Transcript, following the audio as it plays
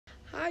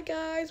Hi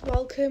guys,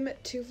 welcome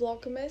to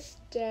Vlogmas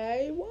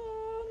day 1.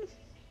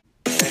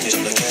 Do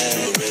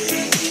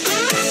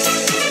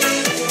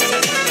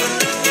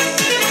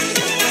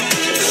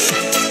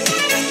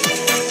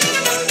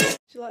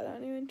you like that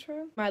new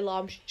intro? My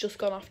alarm's just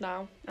gone off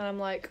now and I'm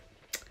like,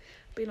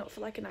 been up for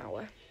like an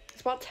hour.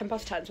 It's about 10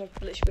 past 10, so I've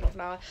literally been up for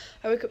an hour.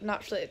 I woke up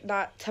naturally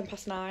at 10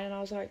 past 9 and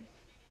I was like,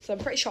 so I'm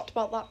pretty shocked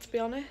about that, to be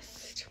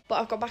honest. But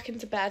I've got back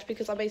into bed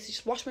because I basically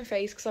just washed my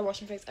face, because I wash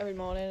my face every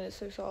morning and it's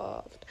so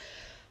soft.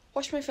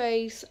 Washed my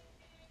face,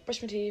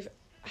 brushed my teeth,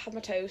 had my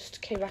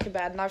toast, came back in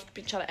bed, and I've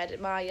been trying to edit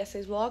my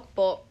yesterday's vlog,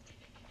 but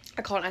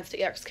I can't edit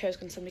it yet because Kira's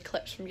going to send me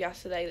clips from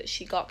yesterday that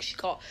she got, because she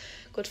got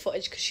good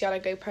footage because she had a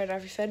GoPro and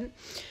everything.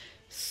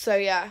 So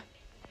yeah,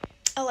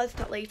 I'll edit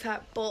that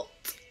later. But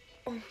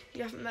oh,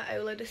 you haven't met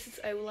Olo. This is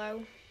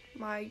Olo,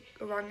 my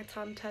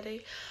orangutan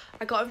teddy.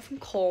 I got him from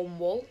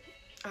Cornwall.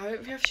 I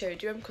don't think I've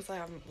showed you him because I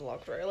haven't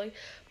vlogged really,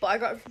 but I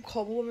got him from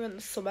Cornwall when we were in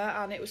the summer,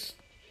 and it was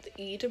the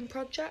Eden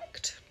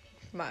Project.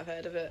 Might have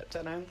heard of it,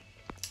 don't know.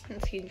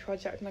 It's the Eden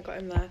Project, and I got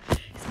him there.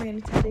 He's my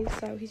only teddy,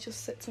 so he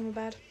just sits on my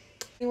bed.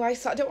 Anyway,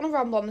 so I don't want to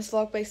ramble on this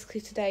vlog.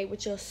 Basically today we're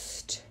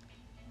just,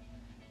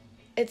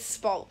 it's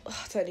about,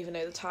 I don't even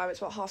know the time, it's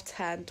about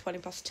 10:30, 20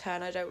 past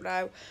 10, I don't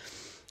know.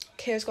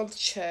 Kira's gone to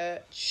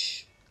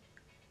church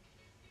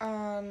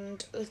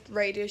and the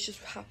radio's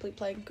just happily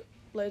playing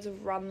loads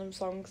of random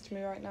songs to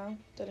me right now.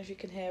 Don't know if you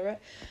can hear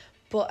it,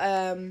 but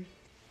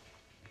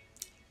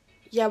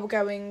yeah, we're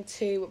going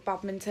to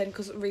badminton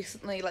because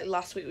recently, like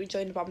last week, we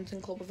joined a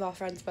badminton club with our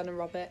friends Ben and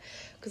Robert,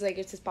 because they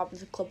go to this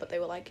badminton club, but they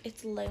were like,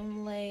 it's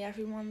lonely,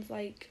 everyone's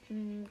like,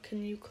 can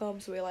you come?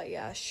 So we were like,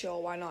 yeah, sure,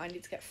 why not? I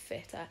need to get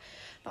fitter.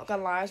 Not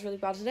gonna lie, I was really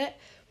bad at it,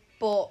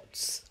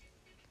 but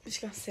I'm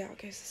just gonna see how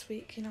it goes this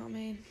week, you know what I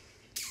mean?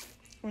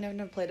 I mean, I've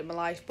never played it in my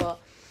life, but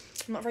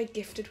I'm not very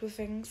gifted with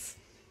things.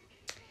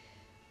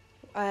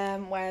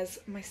 Whereas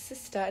my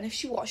sister, and if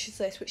she watches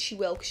this, which she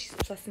will because she's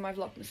obsessed with my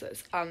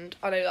Vlogmases, and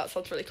I know that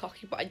sounds really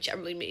cocky, but I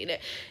generally mean it,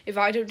 if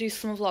I don't do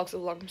summer vlogs or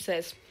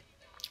Vlogmases,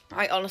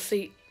 I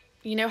honestly,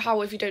 you know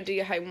how if you don't do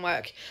your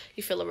homework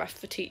you feel a ref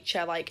for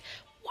teacher, like,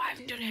 why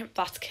haven't you done it?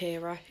 That's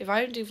Kira. If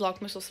I don't do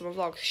Vlogmas or summer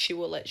vlogs, she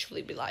will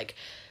literally be like,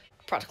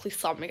 practically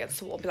slam me against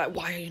the wall and be like,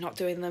 why are you not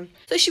doing them?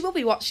 So she will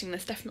be watching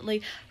this,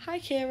 definitely. Hi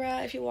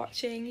Kira, if you're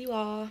watching, you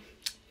are.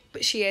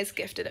 But she is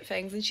gifted at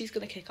things, and she's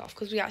going to kick off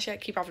because we actually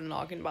keep having an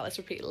argument about this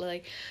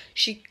repeatedly.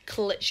 She's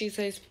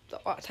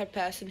that type of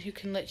person who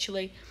can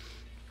literally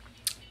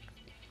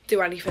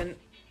do anything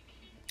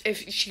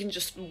if she can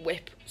just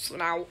whip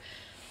something out,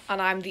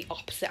 and I'm the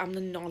opposite. I'm the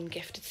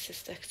non-gifted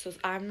sister because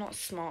I'm not as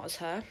smart as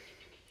her,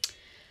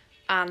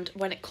 and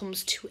when it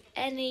comes to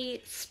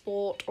any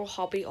sport or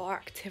hobby or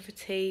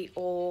activity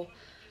or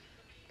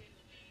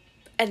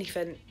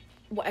anything,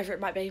 whatever it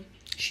might be,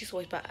 she's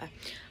always better,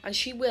 and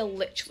she will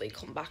literally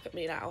come back at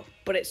me now,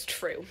 but it's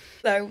true.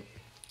 So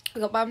we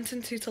got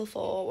badminton 2 till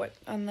 4,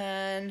 and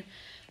then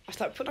I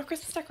started putting our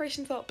Christmas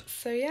decorations up.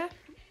 So yeah,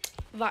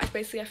 that is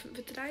basically everything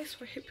for today, so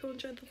I hope you all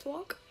enjoyed the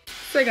vlog.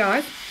 So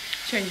guys,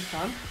 change of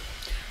plan,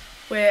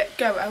 we're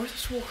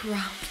just walk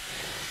around.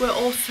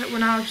 We're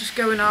now just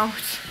going out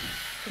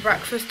for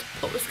breakfast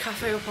up this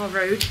cafe up our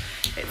road.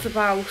 It's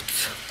about,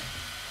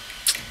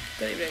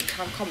 don't even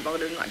know, can't bother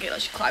doing that gate,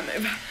 let's just climb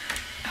over.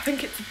 I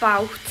think it's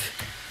about,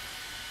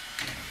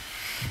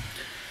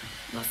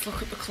 let's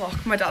look at the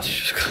clock. My dad's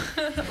just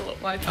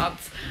look, my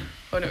dad's,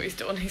 oh no, he's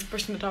done, he's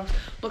brushing the dog.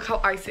 Look how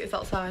icy it is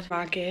outside.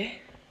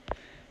 Maggie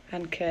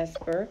and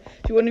Casper.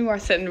 If you're wondering why I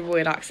sit in a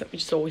weird accent, we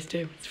just always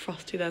do. It's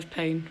frosty, there's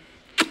pain.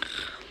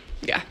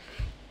 Yeah.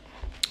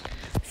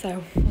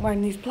 So,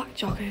 wearing these black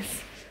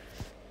joggers,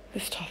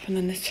 this top, and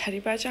then this teddy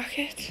bear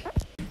jacket.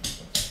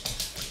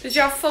 Did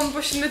you have fun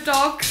brushing the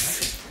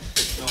dogs?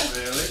 Not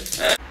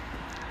really.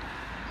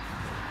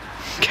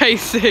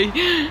 Casey,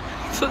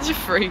 such a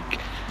freak.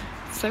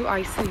 So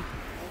icy.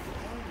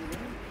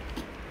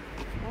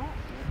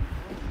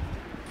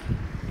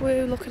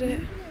 Whoa, look at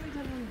it.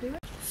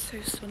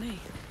 So sunny.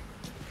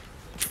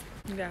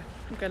 Yeah,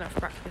 I'm going out for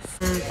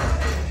breakfast.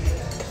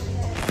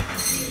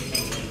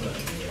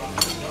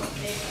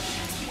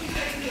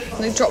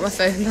 I dropped my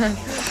phone then.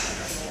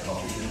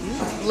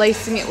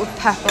 Lacing it with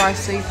pepper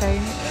IC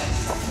paint.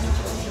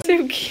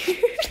 So cute.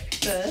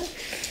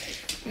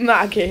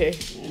 Maggie.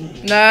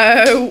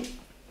 No.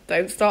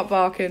 Don't start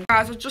barking.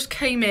 Guys, I just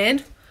came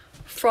in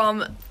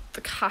from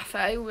the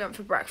cafe. We went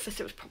for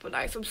breakfast. It was proper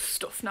nice. I'm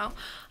stuffed now. And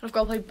I've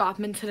got to play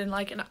badminton in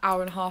like an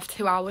hour and a half,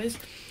 2 hours.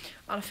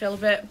 And I feel a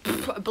bit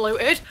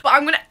bloated. But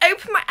I'm going to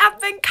open my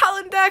advent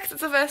calendar because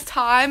it's the first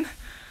time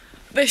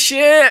this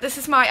year. This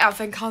is my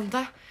advent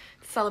calendar.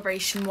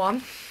 Celebration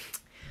one.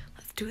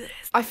 Let's do this.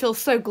 I feel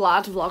so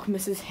glad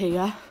Vlogmas is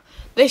here.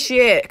 This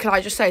year, can I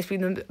just say, it's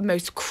been the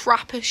most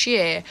crappish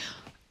year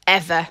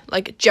ever.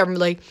 Like,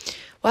 generally.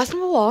 Where's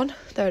number 1?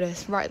 There it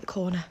is, right at the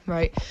corner.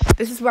 Right.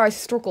 This is where I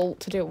struggle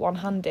to do it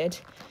one-handed.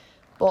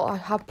 But I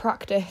have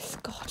practice.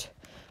 God,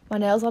 my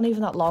nails aren't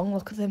even that long.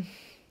 Look at them.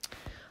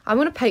 I'm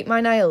going to paint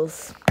my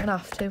nails. I'm going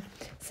to have to.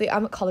 See,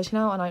 I'm at college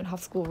now and I don't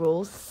have school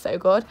rules. So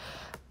good.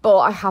 But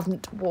I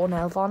haven't worn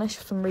nail varnish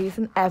for some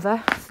reason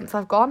ever since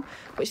I've gone,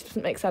 which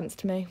doesn't make sense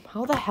to me.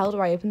 How the hell do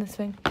I open this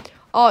thing?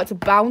 Oh, it's a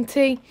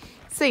Bounty.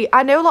 See,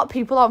 I know a lot of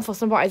people aren't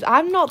fussed on bounties.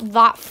 I'm not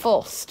that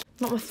fussed.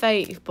 Not my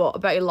fave, but I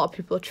bet a lot of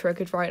people are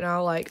triggered right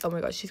now. Like, oh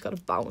my god, she's got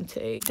a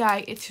Bounty.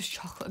 Today, it's just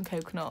chocolate and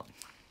coconut,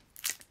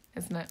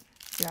 isn't it?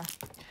 Yeah.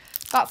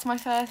 That's my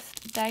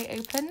first day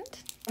opened.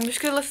 I'm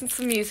just going to listen to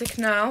some music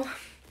now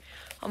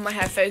on my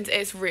headphones.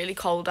 It's really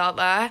cold out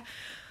there.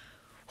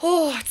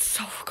 Oh, it's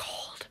so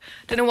cold.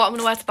 Don't know what I'm going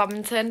to wear to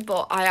badminton,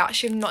 but I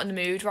actually am not in the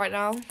mood right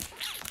now.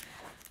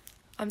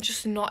 I'm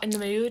just not in the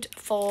mood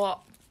for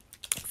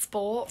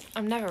sport.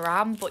 I never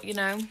am, but you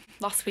know,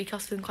 last week I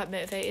was feeling quite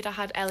motivated. I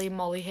had Ellie and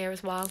Molly here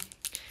as well.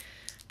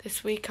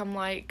 This week I'm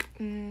like,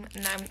 no.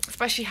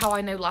 Especially how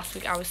I know last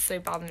week I was so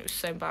bad and it was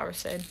so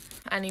embarrassing.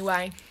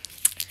 Anyway,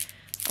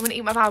 I'm going to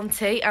eat my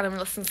Bounty and I'm going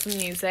to listen to some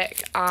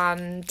music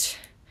and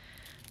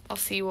I'll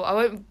see you all. I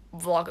won't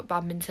vlog at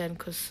badminton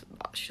because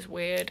that's just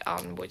weird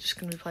and we're just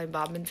going to be playing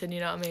badminton, you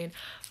know what I mean?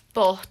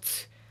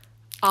 But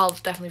I'll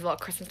definitely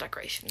vlog Christmas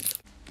decorations.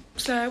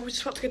 So we're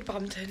just about to go to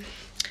badminton.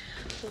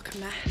 Look a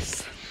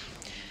mess.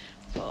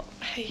 But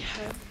hey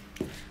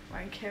ho.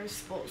 Wearing Kira's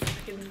sports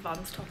in the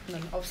Vans top and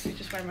then obviously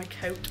just wearing my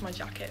coat, my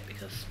jacket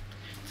because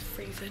it's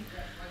freezing.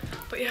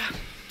 But yeah,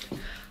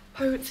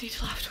 I won't see you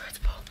till afterwards,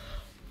 but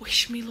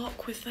wish me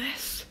luck with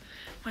this.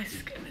 My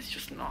skin is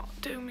just not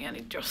doing me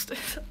any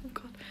justice. Oh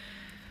god.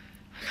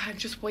 Okay, I'm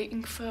just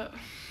waiting for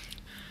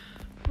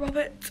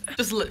Robert.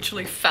 Just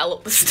literally fell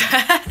up the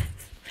stairs.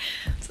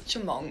 Such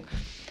a monk.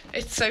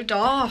 It's so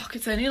dark.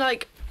 It's only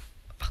like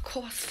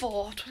 4:20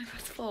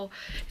 past 4.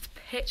 It's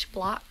pitch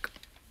black.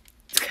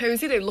 It's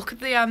cozy though. Look at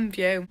the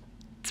view.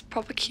 It's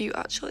proper cute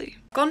actually.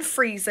 Gone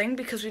freezing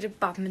because we did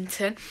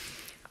badminton.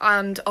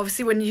 And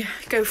obviously when you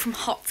go from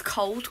hot to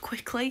cold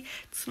quickly,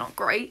 it's not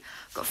great.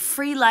 I've got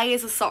 3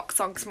 layers of socks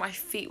on because my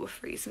feet were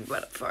freezing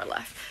before I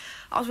left.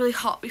 I was really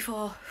hot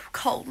before,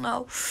 cold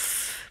now.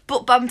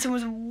 But badminton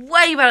was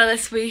way better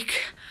this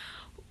week.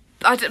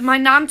 My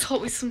nan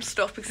taught me some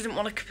stuff because I didn't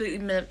want to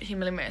completely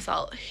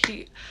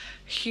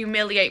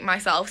humiliate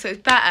myself. So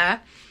it's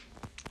better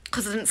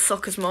because I didn't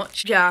suck as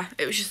much. Yeah,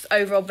 it was just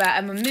overall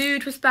better. My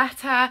mood was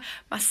better.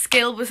 My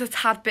skill was a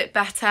tad bit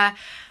better.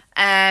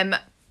 And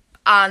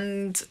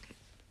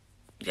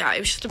yeah, it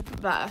was just a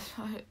bit better.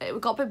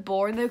 It got a bit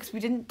boring though because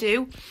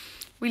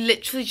we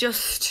literally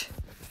just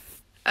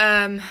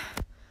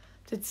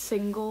did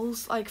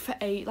singles like for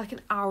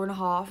an hour and a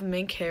half and me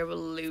and Kira were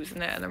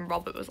losing it and then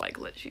Robert was like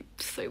literally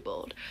so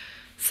bored.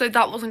 So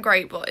that wasn't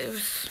great, but it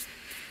was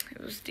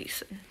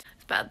decent.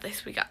 It's better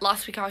this week.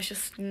 Last week I was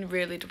just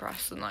really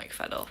depressed and like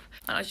fed up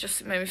and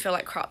it made me feel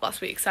like crap last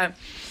week. So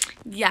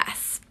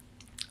yes,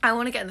 I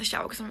want to get in the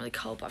shower because I'm really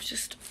cold, but I've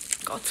just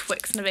got a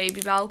Twix and a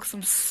Baby Bell because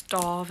I'm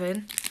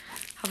starving.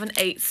 Haven't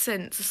ate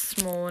since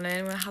this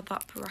morning when I had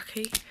that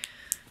brekkie.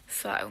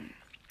 So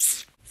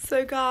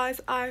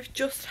guys, I've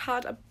just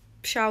had a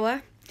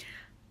shower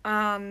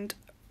and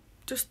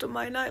just done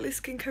my nightly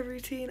skincare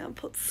routine and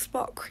put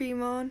spot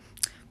cream on.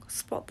 Got a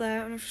spot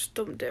there and I've just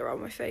dumped it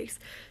around my face.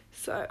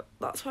 So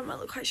that's why I might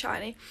look quite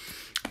shiny.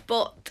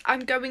 But I'm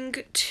going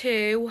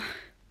to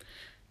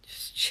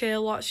just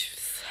chill, watch.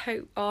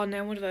 Oh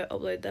no, what have I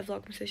uploaded their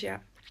Vlogmas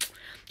yet?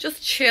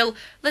 Just chill,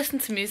 listen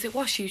to music,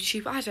 watch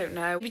YouTube, I don't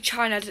know. We'll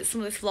try and edit some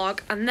of this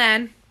vlog and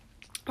then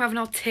we're having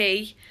our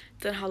tea.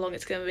 Don't know how long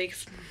it's going to be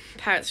because my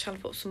parents are trying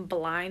to put some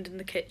blind in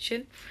the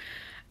kitchen.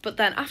 But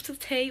then after the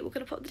tea, we're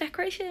going to put the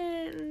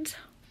decorations.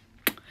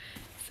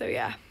 So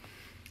yeah,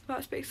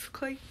 that's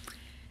basically.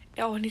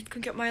 Oh, I need to go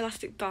and get my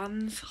elastic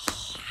bands.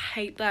 Oh, I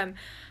hate them.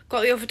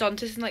 Got the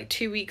orthodontist in like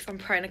 2 weeks. I'm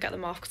praying to get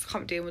them off because I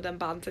can't deal with them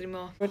bands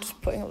anymore. We're just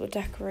putting up the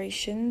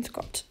decorations.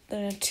 Got the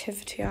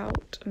nativity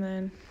out and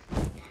then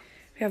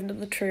we haven't done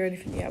the tree or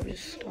anything yet. We're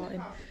just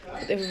starting.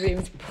 But the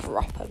room's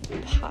proper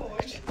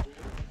packed.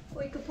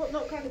 Well, you could put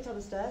nutcrackers on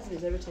the stairs and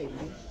it's irritating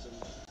me.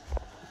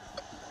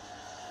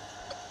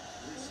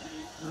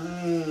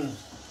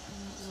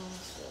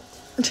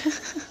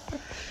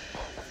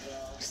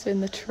 Just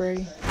in the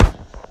tree.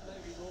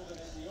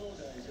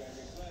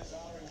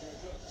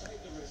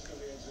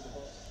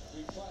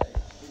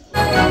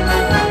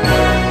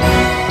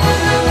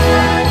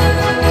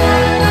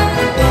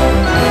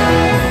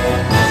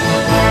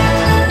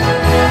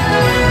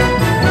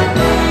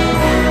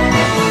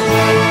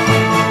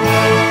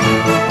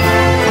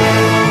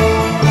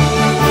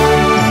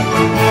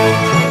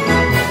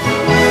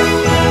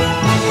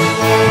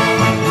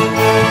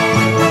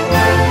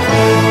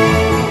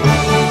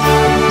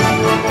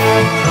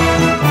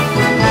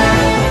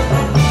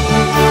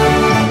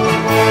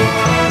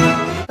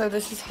 So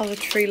this is how the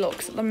tree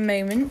looks at the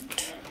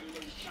moment.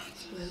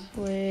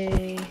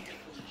 Woohoo,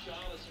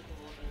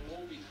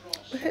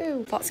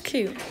 that's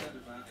cute.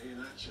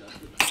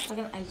 Tinsel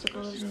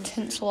of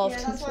tinsel.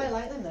 That's why I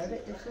like them, they're a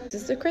bit different.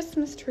 This is the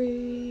Christmas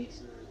tree.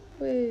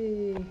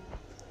 Whee.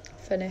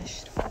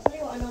 Finished. I'll tell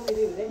you what I normally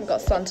do with it. I've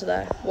got Santa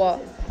there.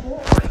 What?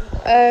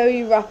 Oh,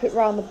 you wrap it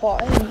round the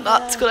bottom.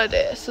 That's a good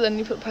idea. So then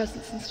you put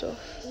presents and stuff.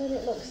 Then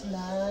it looks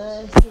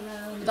nice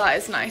around. That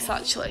is nice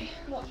actually.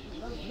 What?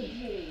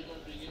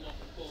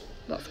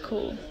 That's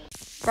cool.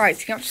 Right,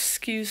 so you have to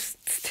excuse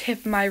the tip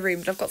of my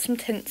room, but I've got some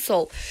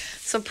tinsel.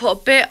 So I put a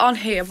bit on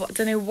here, but I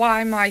don't know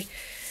why my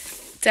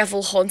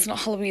devil hunt's not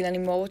Halloween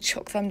anymore. We'll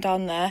chuck them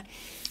down there.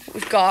 But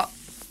we've got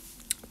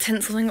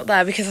tinsel thing up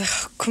there because I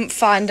couldn't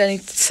find any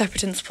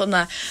separate tinsel to put on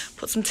there.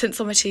 Put some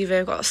tinsel on my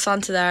TV. I've got a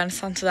Santa there and a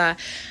Santa there.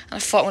 And I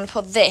thought I'm going to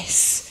put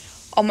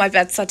this on my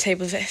bedside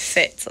table if it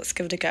fits. Let's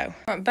give it a go.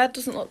 Right, bed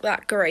doesn't look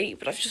that great,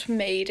 but I've just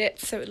made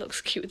it so it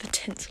looks cute with the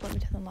tinsel. Let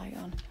me turn the light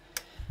on.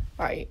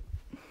 Right.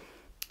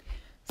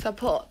 So I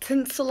put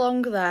tinsel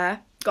along there,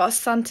 got a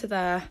Santa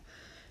there,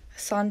 a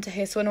Santa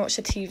here, so when I watch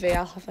the TV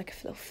I'll have like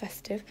a little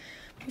festive.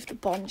 Move the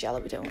bond yellow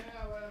we don't.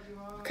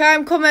 Okay,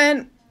 I'm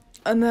coming.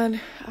 And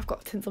then I've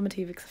got tinsel on my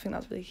TV because I think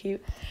that's really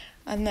cute.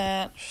 And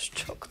then just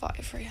chuck that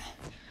over here.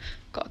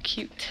 Got a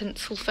cute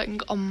tinsel thing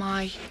on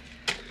my,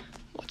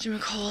 what do you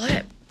call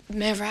it,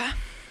 mirror.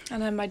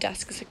 And then my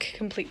desk is a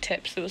complete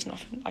tip, so there was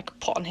nothing I could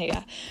put on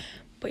here.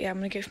 But yeah, I'm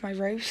going to go for my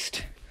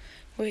roast.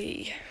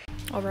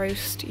 I'll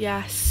roast,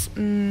 yes.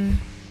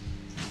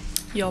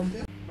 Yum.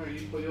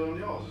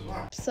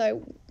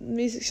 So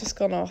music's just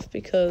gone off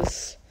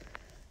because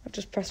I've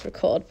just pressed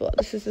record, but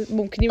this is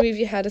Mum, can you move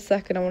your head a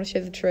second? I want to show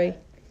the tree.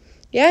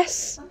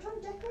 Yes? I'm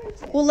trying to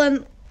decorate it. Well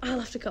then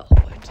I'll have to go,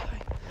 won't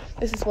I?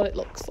 This is what it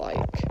looks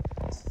like.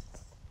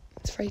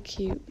 It's very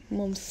cute.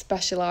 Mum's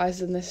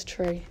specialised in this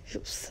tree. She's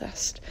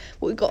obsessed.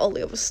 But we've got all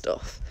the other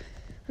stuff.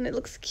 And it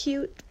looks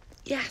cute.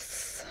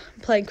 Yes.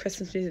 I'm playing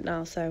Christmas music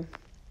now, so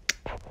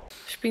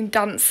she's been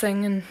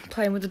dancing and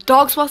playing with the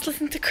dogs whilst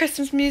listening to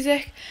Christmas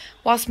music,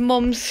 whilst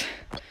Mum's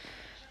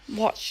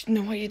what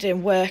are you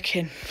doing?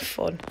 Working.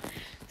 Fun.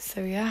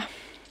 So yeah.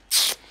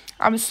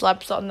 I'm a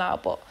celebs on now,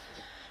 but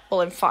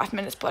well in 5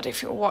 minutes, but I don't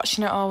think we're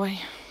watching it, are we?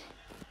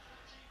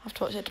 I'll have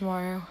to watch it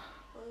tomorrow.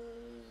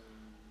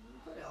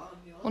 Put it on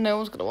if you want. Well, no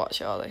one's gonna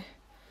watch it, are they?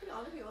 Put it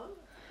on if you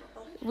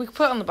want. We could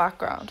put it on the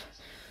background.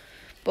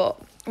 But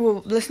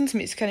we'll listen to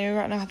music anyway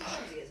right now. It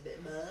gets a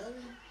bit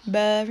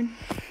boring. Boring.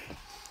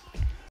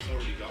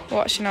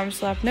 Watching I'm a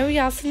Celeb. No, he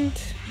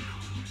hasn't.